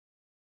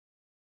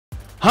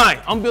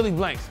Hi, I'm Billy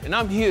Blanks, and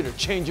I'm here to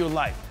change your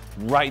life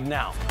right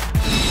now.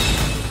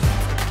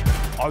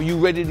 Are you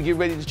ready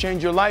to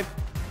change your life?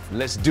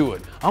 Let's do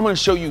it. I'm gonna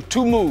show you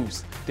 2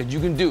 moves that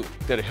you can do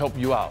that'll help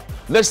you out.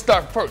 Let's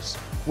start first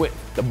with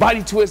the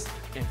body twist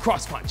and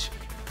cross punch.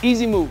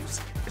 Easy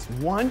moves. It's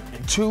 1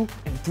 and 2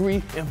 and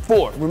 3 and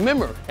 4.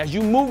 Remember, as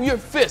you move your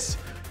fists,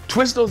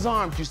 twist those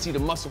arms, you see the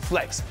muscle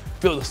flex.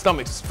 Feel the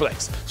stomach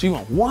flex. So you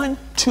want 1,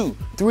 2,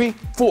 3,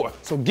 4.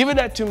 So give it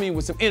that to me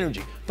with some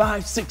energy.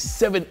 5, 6,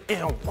 7,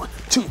 and 1,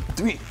 2,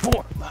 3,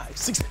 4, 5,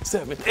 6,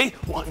 7,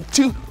 8. 1,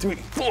 2, 3,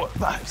 4,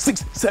 5,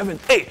 6, 7,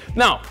 8.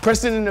 Now,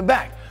 press it in the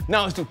back.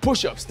 Now let's do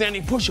push-up,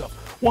 standing push-up.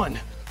 1,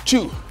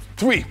 2,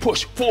 3,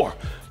 push. 4,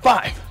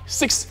 5,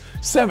 6,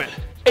 7,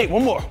 8.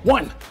 One more.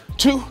 1,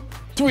 2,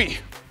 3,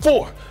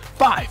 4,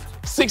 5,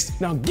 6.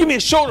 Now give me a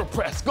shoulder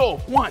press. Go.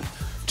 1,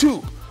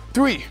 2,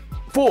 3,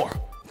 4,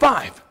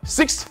 5,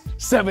 6,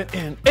 7,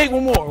 and 8.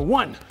 One more.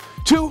 1,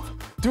 2,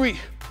 3,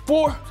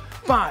 4,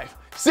 5,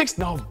 6.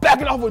 Now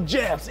back it off with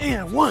jabs.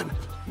 And 1.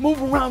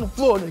 Move around the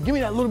floor. Now give me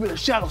that little bit of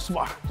shadow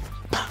smart.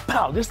 Pow,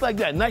 pow. Just like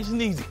that. Nice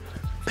and easy.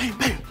 Bang,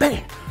 bang,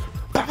 bang.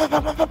 Pow, pow,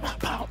 pow, pow, pow,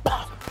 pow,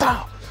 pow,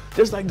 pow.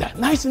 Just like that.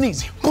 Nice and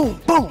easy.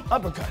 Boom, boom.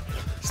 Uppercut.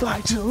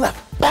 Slide to the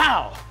left.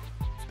 Pow.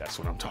 That's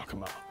what I'm talking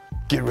about.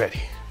 Get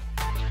ready.